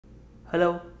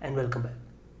Hello and welcome back.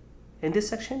 In this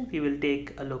section, we will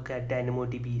take a look at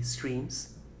DynamoDB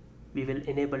Streams. We will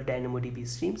enable DynamoDB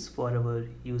Streams for our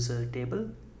user table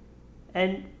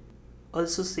and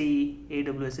also see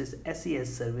AWS's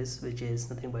SES service, which is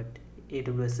nothing but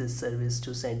AWS's service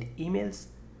to send emails.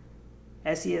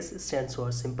 SES stands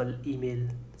for Simple Email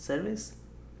Service.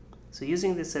 So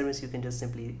using this service, you can just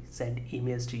simply send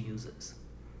emails to users.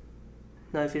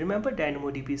 Now, if you remember,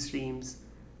 DynamoDB Streams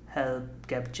help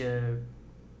capture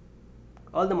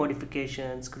all the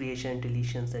modifications, creation,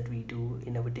 deletions that we do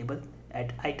in our table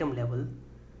at item level.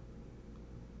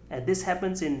 And this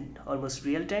happens in almost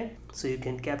real time. So you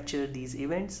can capture these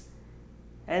events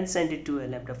and send it to a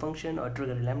Lambda function or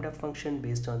trigger a Lambda function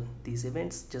based on these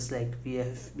events, just like we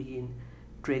have been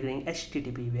triggering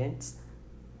HTTP events,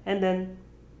 and then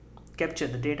capture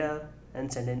the data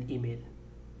and send an email.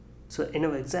 So in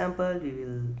our example, we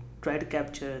will try to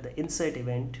capture the insert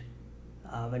event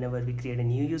whenever we create a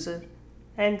new user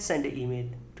and send an email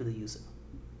to the user.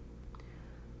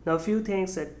 Now, a few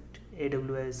things that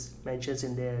AWS mentions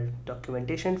in their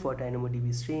documentation for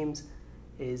DynamoDB Streams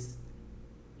is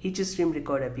each stream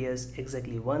record appears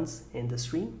exactly once in the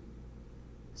stream.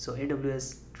 So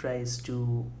AWS tries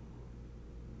to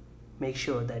make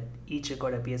sure that each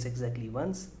record appears exactly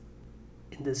once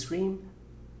in the stream,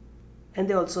 and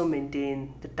they also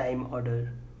maintain the time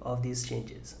order of these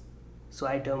changes. So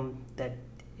item that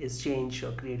is changed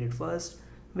or created first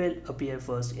will appear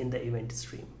first in the event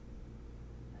stream.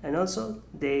 And also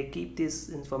they keep this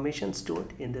information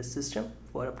stored in the system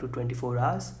for up to 24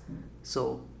 hours.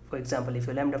 So for example, if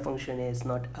your Lambda function is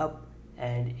not up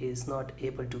and is not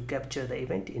able to capture the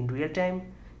event in real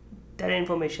time, that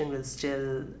information will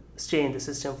still stay in the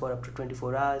system for up to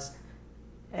 24 hours,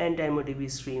 and DynamoDB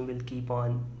Stream will keep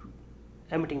on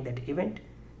emitting that event.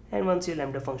 And once your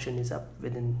Lambda function is up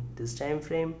within this time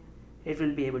frame, it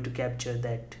will be able to capture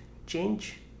that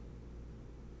change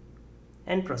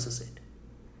and process it.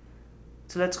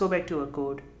 So let's go back to our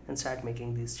code and start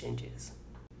making these changes.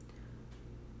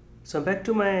 So I'm back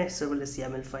to my serverless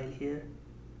YAML file here.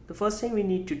 The first thing we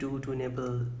need to do to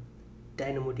enable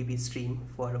DynamoDB Stream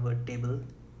for our table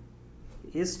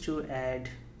is to add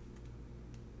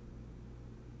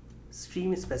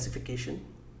stream specification.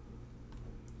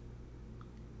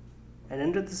 And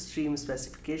under the stream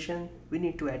specification, we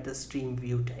need to add the stream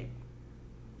view type.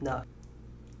 Now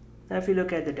if you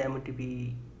look at the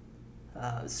DynamoDB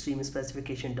stream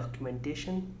specification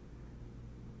documentation,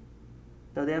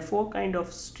 now there are 4 kinds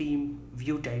of stream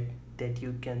view type that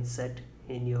you can set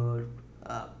in your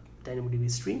DynamoDB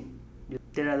stream.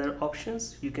 There are other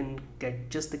options. You can get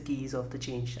just the keys of the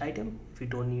changed item. If you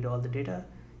don't need all the data,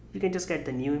 you can just get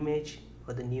the new image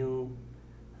or the new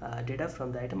data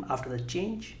from the item after the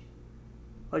change,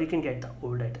 or you can get the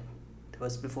old item that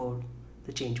was before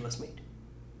the change was made.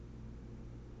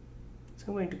 So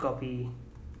I'm going to copy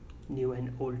new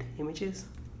and old images,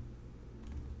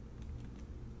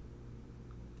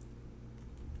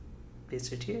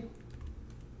 paste it here.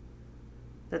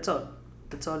 That's all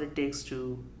it takes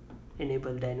to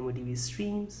enable DynamoDB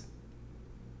Streams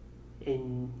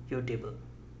in your table.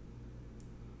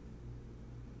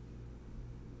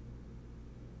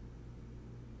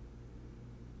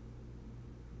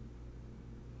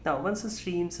 Now, once the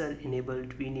streams are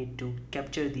enabled, we need to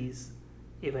capture these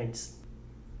events.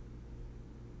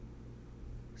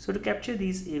 So to capture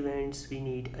these events, we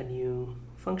need a new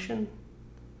function.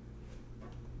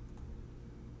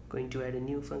 Going to add a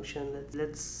new function.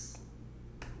 Let's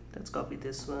copy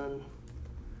this one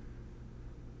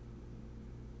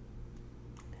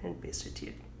and paste it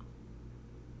here.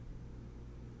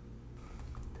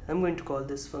 I'm going to call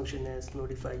this function as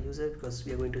notify user because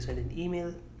we are going to send an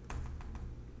email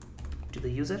to the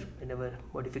user whenever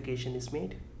modification is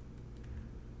made.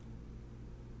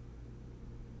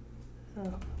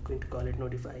 I'm going to call it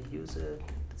notify user.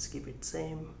 Let's keep it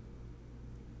same.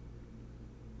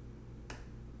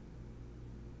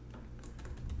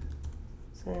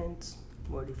 Sends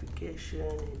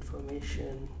modification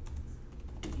information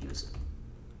to user.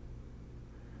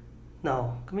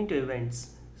 Now coming to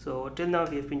events. So till now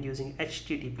we have been using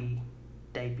HTTP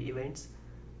type events,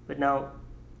 but now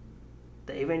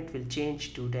the event will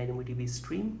change to DynamoDB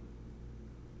Stream.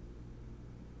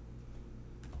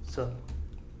 So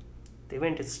the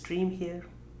event is stream here.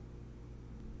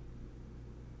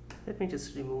 Let me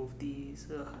just remove these.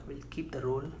 We'll keep the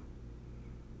role.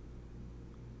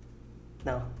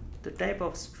 Now the type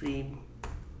of stream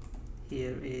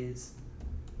here is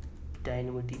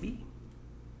DynamoDB,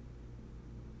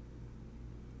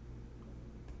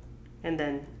 and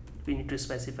then we need to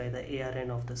specify the ARN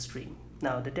of the stream.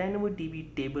 Now the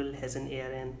DynamoDB table has an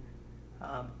ARN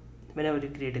whenever you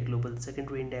create a global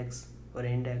secondary index or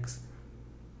index,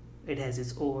 it has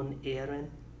its own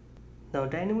ARN. Now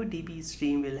DynamoDB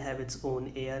Stream will have its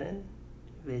own ARN,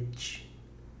 which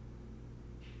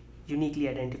uniquely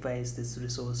identifies this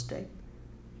resource type.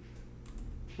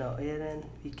 Now ARN,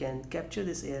 we can capture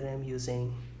this ARN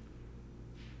using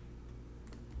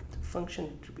the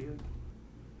function attribute.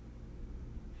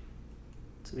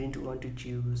 So we want to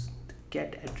choose the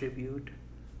get attribute.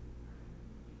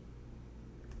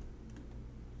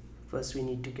 First we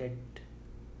need to get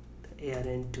the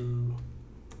ARN to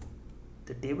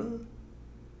the table,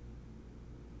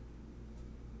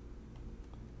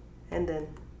 and then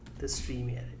the stream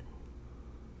ARN.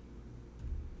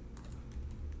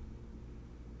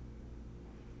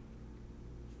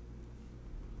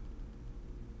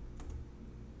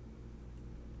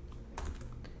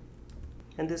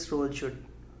 And this role should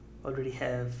already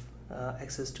have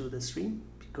access to the stream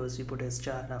because we put a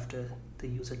star after the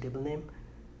user table name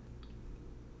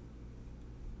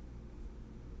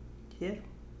here.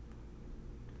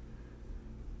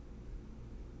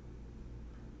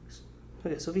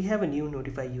 Okay, so we have a new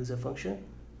notify user function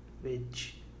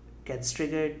which gets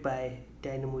triggered by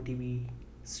DynamoDB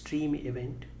stream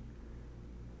event,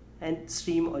 and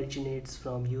stream originates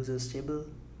from users table,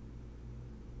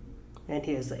 and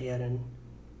here's the ARN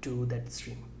to that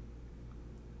stream.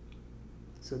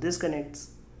 So this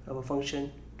connects our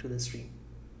function to the stream,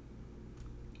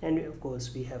 and of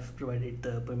course we have provided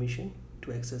the permission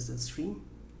to access the stream.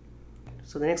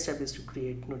 So the next step is to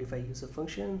create notify user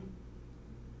function.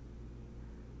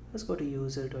 Let's go to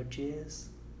user.js.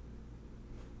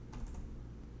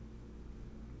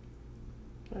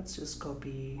 Let's just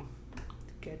copy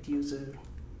get user.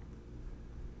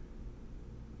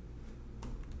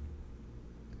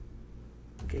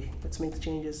 Okay, let's make the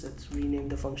changes. Let's rename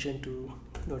the function to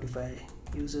notify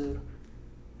user.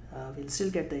 We'll still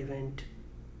get the event.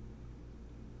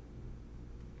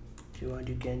 If you want,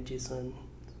 you can JSON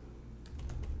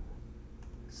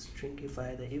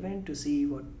stringify the event to see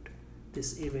what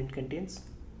this event contains.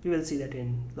 We will see that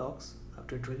in logs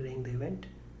after triggering the event.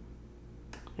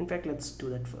 In fact, let's do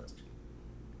that first.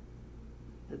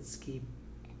 Let's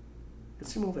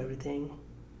remove everything.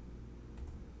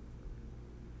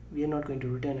 We are not going to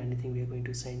return anything, we are going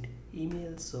to send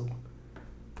emails, so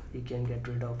we can get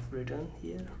rid of return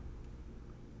here.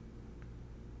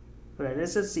 Alright,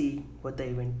 let's just see what the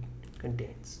event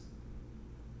contains.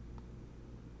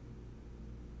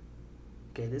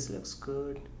 Okay, this looks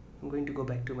good. I'm going to go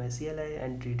back to my CLI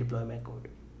and redeploy my code.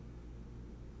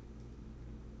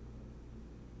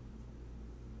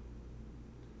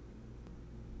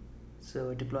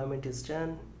 So deployment is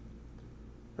done.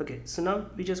 Okay, so now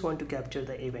we just want to capture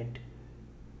the event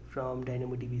from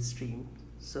DynamoDB Stream.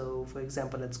 So for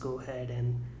example, let's go ahead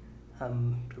and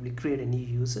probably create a new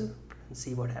user and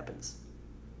see what happens.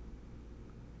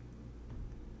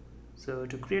 So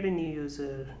to create a new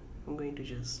user, I'm going to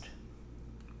just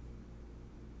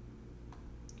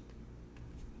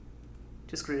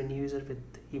create a new user with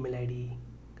email ID,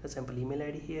 a sample email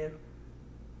ID here.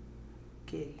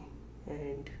 Okay,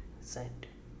 and send.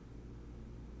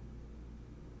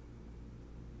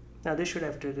 Now this should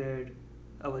have triggered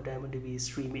our DynamoDB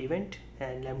Stream event,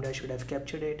 and Lambda should have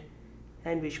captured it,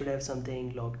 and we should have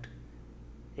something logged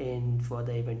in for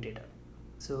the event data.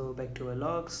 So back to our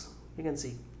logs, you can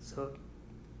see, so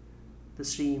the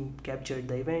stream captured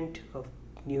the event of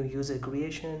new user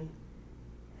creation,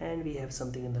 and we have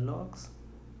something in the logs.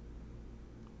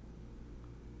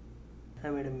 I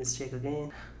made a mistake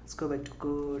again. Let's go back to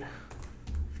code,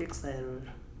 fix the error,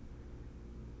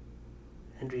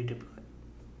 and redeploy.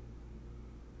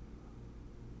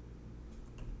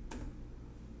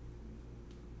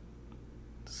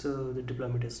 So the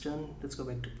deployment is done. Let's go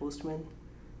back to Postman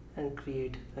and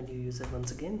create a new user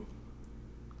once again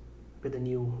with a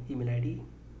new email ID.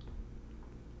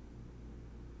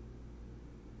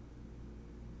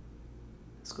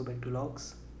 Let's go back to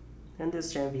logs, and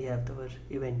this time we have our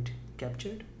event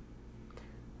captured.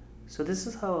 So this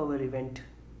is how our event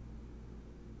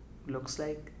looks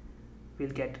like.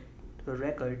 We'll get the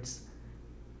records,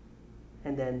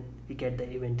 and then we get the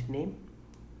event name.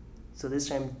 So this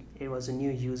time it was a new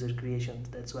user creation,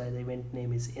 that's why the event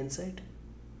name is inside,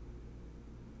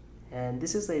 and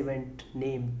this is the event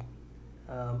name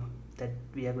that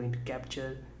we are going to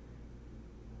capture,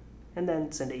 and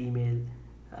then send an email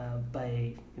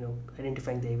by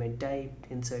identifying the event type,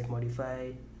 insert,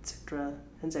 modify, etc.,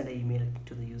 and send an email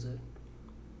to the user.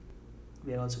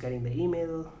 We are also getting the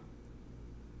email.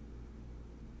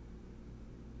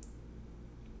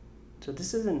 So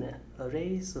this is an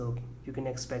array, so you can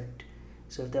expect,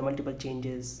 so if there are multiple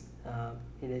changes,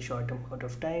 in a short amount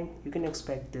of time. You can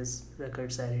expect this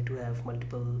records array to have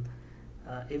multiple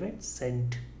events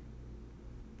sent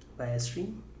via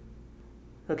stream.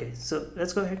 Okay, so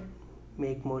let's go ahead,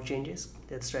 make more changes.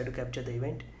 Let's try to capture the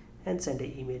event and send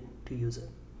an email to user.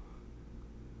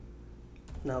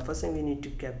 Now first thing we need to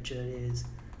capture is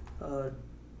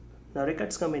now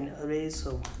records come in arrays,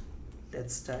 so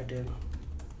let's start a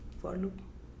for loop.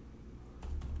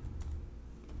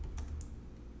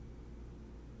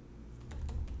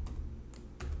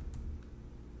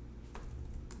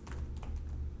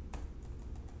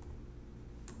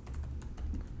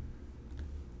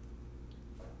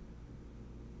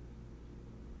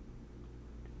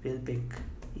 We'll pick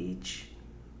each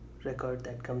record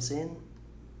that comes in,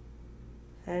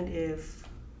 and if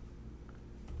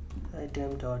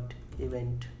item dot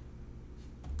event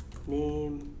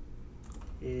name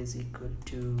is equal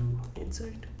to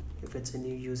insert, if it's a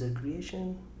new user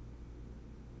creation,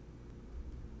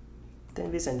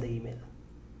 then we send the email.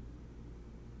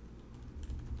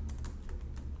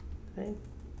 Right?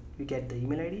 We get the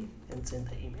email ID and send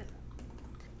the email.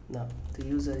 Now the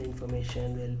user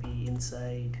information will be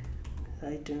inside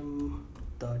item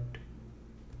dot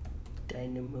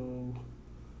DynamoDB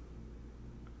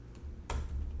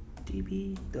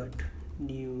dot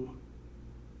new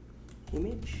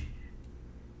image.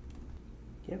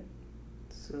 Yep.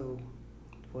 So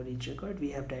for each record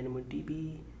we have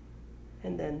DynamoDB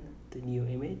and then the new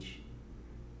image,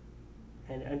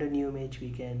 and under new image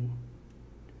we can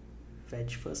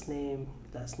fetch first name,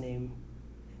 last name,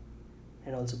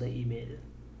 and also the email.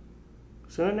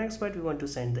 So the next part, we want to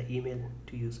send the email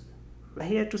to user.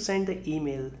 Here to send the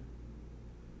email,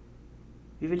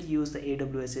 we will use the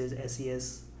AWS's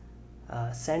SES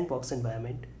sandbox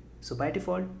environment. So by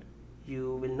default,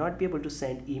 you will not be able to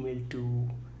send email to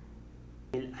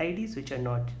email IDs which are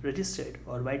not registered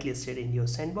or whitelisted in your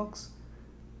sandbox.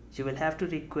 You will have to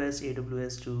request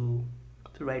AWS to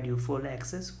provide you full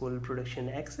access, full production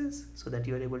access, so that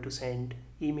you are able to send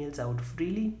emails out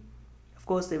freely. Of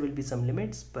course, there will be some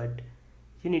limits, but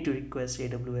you need to request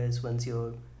AWS once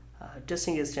your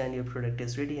testing is done, your product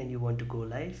is ready, and you want to go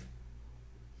live.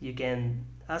 You can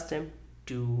ask them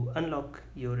to unlock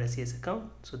your SES account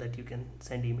so that you can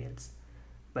send emails.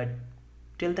 But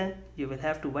till then, you will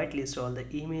have to whitelist all the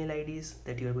email IDs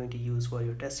that you are going to use for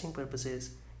your testing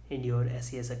purposes in your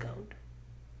SES account.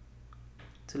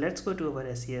 So let's go to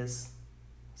our SES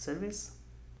service.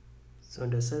 So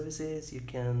under services, you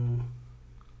can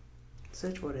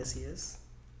search for SES,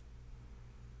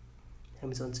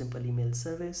 Amazon Simple Email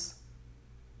Service,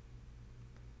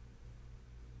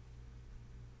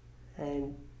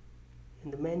 and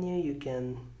in the menu you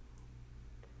can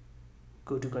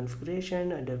go to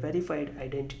configuration. Under verified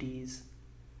identities,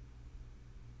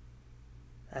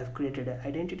 I've created an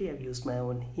identity. I've used my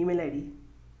own email ID.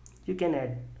 You can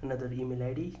add another email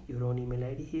ID, your own email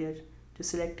ID here. To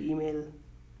select email,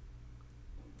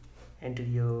 enter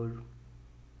your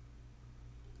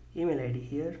email ID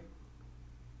here,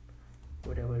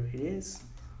 whatever it is,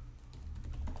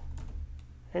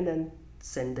 and then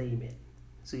send the email.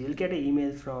 So you'll get an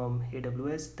email from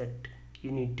AWS that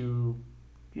you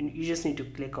just need to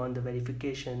click on the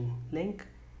verification link,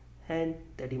 and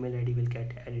that email ID will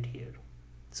get added here.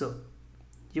 So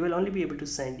you will only be able to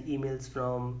send emails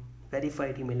from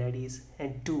verified email IDs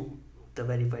and to the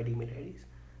verified email IDs.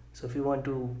 So if you want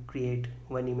to create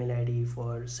one email ID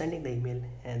for sending the email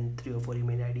and 3 or 4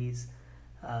 email IDs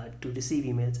to receive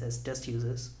emails as test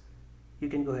users, you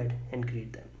can go ahead and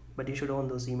create them. But you should own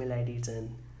those email IDs,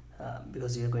 and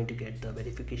because you're going to get the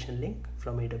verification link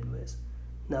from AWS.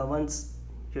 Now once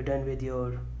you're done with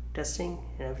your testing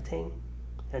and everything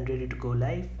and ready to go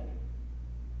live,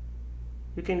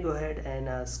 you can go ahead and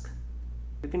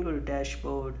you can go to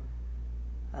dashboard.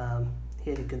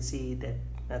 Here you can see that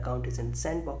my account is in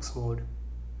sandbox mode.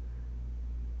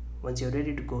 Once you're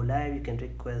ready to go live, you can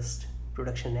request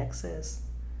production access.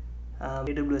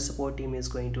 AWS support team is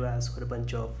going to ask for a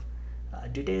bunch of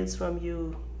details from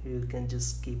you. You can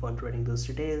just keep on providing those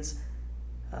details.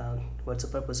 What's the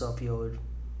purpose of your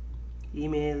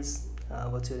emails,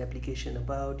 what's your application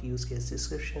about, use case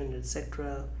description,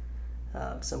 etc.,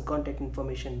 some contact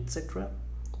information, etc.,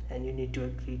 and you need to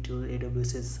agree to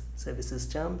AWS's services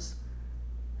terms,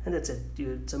 and that's it.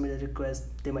 You submit a request,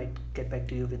 they might get back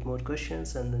to you with more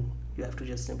questions, and then you have to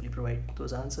just simply provide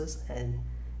those answers, and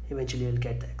eventually you'll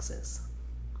get the access.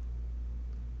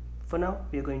 For now,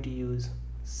 we are going to use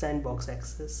sandbox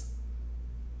access.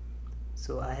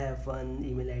 So I have one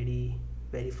email ID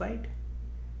verified.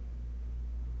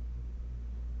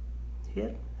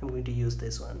 Here, I'm going to use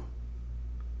this one.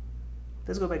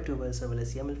 Let's go back to our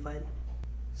serverless YAML file.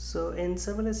 So in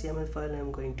serverless YAML file,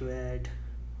 I'm going to add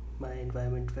my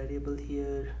environment variable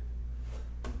here,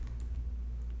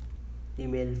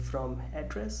 email from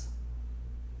address,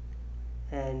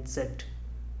 and set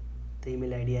the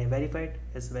email ID I verified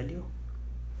as value.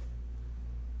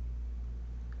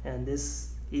 And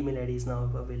this email ID is now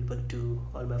available to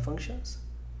all my functions.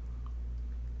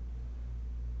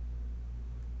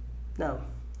 Now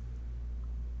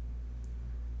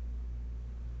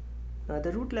at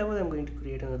the root level, I'm going to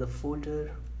create another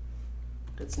folder.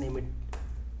 Let's name it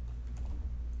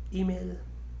email,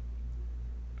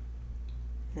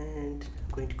 and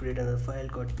I'm going to create another file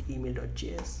called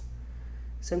email.js.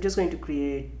 So I'm just going to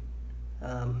create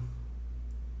a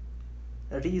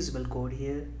reusable code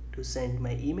here to send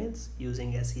my emails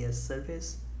using SES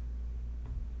service.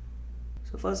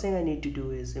 So first thing I need to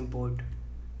do is import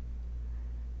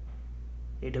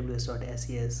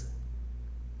aws.ses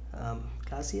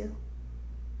class here,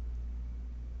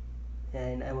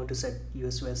 and I want to set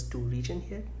US West to region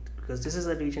here because this is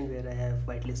a region where I have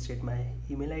whitelisted my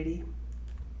email ID.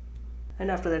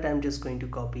 And after that, I'm just going to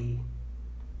copy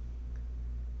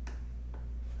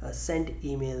a send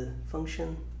email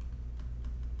function,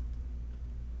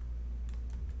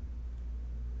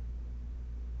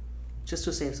 just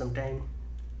to save some time.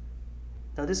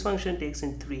 Now this function takes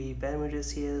in 3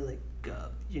 parameters here, like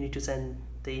you need to send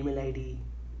the email ID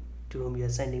to whom you are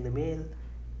sending the mail,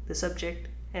 the subject,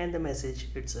 and the message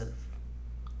itself.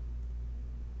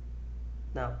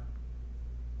 Now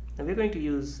we're going to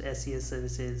use SES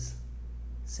services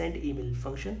send email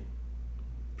function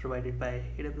provided by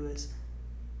AWS,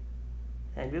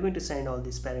 and we're going to send all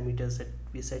these parameters that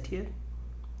we set here.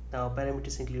 Now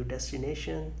parameters include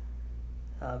destination.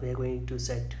 We are going to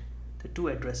set the 2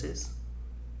 addresses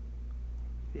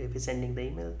where we're sending the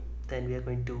email. Then we are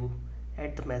going to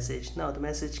add the message. Now the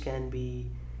message can be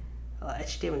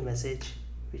HTML message,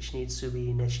 which needs to be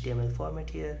in HTML format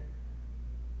here,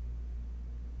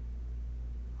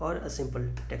 or a simple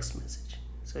text message.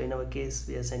 So in our case,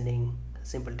 we are sending a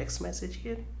simple text message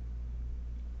here,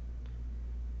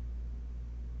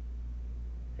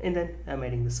 and then I'm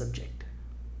adding the subject.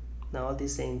 Now all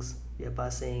these things we are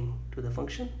passing to the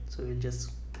function, so we'll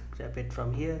just grab it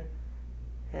from here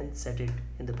and set it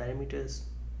in the parameters.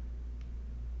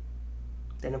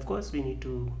 Then of course we need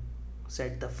to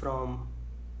set the from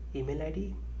email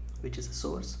ID, which is a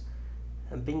source,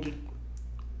 and ping it,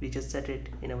 we just set it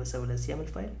in our serverless YAML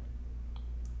file.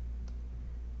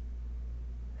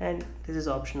 And this is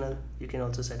optional, you can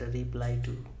also set a reply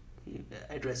to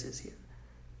addresses here.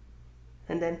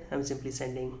 And then I'm simply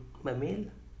sending my mail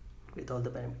with all the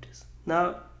parameters.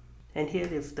 Now, and here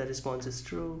if the response is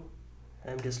true,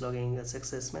 I'm just logging a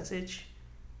success message,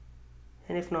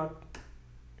 and if not,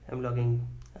 I'm logging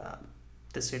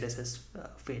the status as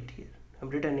failed here. I'm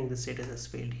returning the status as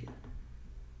failed here.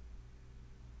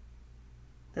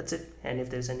 That's it. And if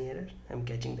there's any error, I'm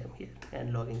catching them here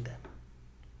and logging them.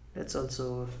 Let's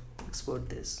also export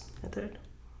this method.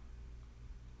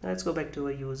 Now let's go back to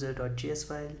our user.js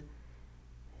file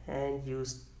and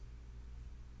use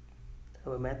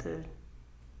our method.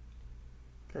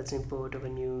 Let's import our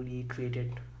newly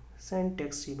created send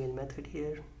text email method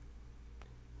here.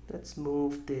 Let's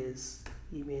move this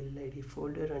email ID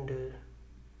folder under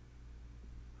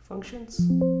functions.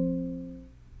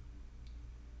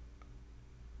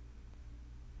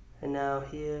 And now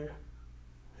here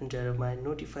under my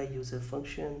notify user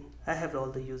function, I have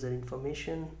all the user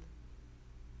information.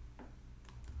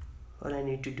 All I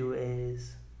need to do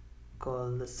is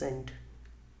call the send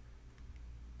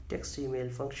text email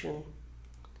function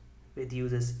with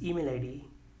user's email ID.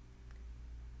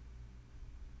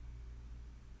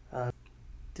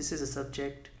 This is a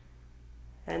subject,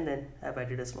 and then I've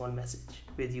added a small message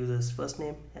with user's first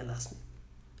name and last name.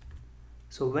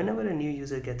 So whenever a new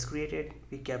user gets created,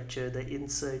 we capture the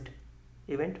insert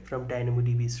event from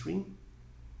DynamoDB Stream.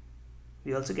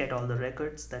 We also get all the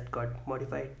records that got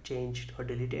modified, changed, or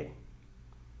deleted,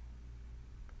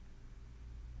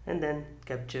 and then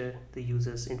capture the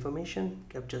user's information,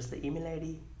 captures the email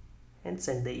ID, and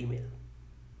send the email.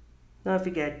 Now if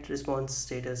we get response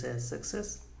status as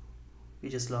success, we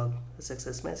just log a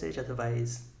success message,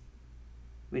 otherwise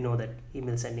we know that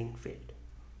email sending failed.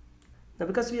 Now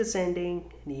because we are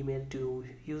sending an email to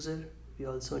user, we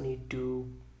also need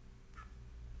to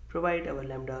provide our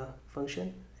Lambda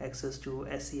function access to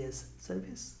SES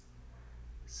service.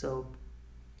 So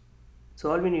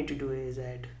all we need to do is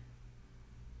add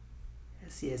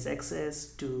SES access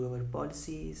to our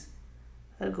policies.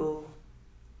 I'll go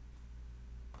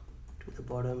to the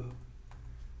bottom.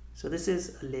 So this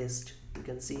is a list. You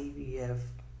can see we have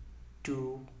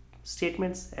 2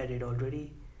 statements added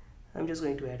already. I'm just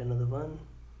going to add another one.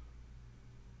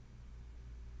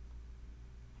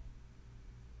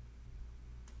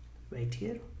 Right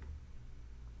here,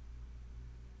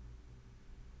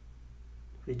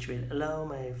 which will allow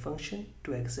my function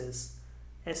to access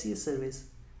SES service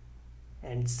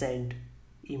and send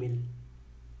email.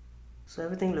 So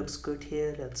everything looks good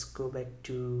here. Let's go back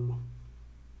to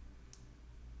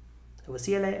our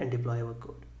CLI and deploy our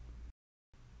code.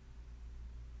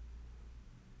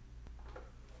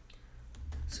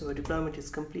 So our deployment is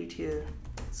complete here.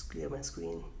 Let's clear my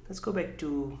screen. Let's go back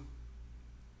to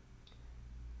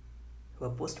our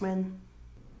Postman.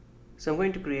 So I'm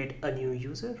going to create a new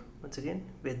user once again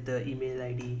with the email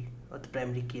ID or the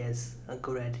primary key as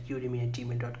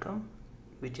ankur@udemy@gmail.com,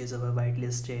 which is our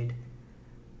whitelisted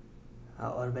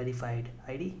or verified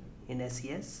ID in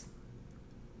SES.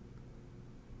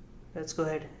 Let's go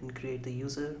ahead and create the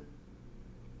user.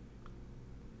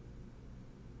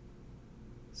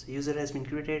 So user has been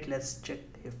created. Let's check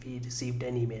if he received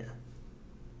an email.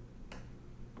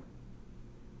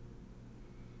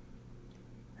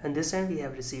 And this time we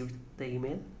have received the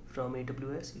email from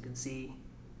AWS. You can see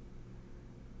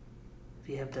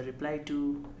we have the reply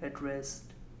to address,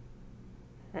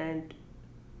 and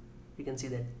you can see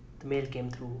that the mail came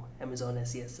through Amazon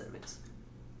SES service.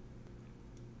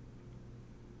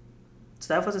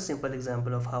 So that was a simple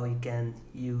example of how you can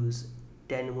use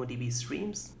DynamoDB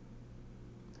streams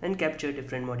and capture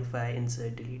different modify,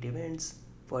 insert, delete events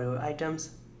for your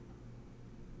items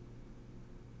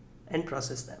and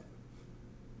process them.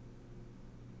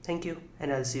 Thank you,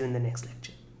 and I'll see you in the next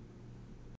lecture.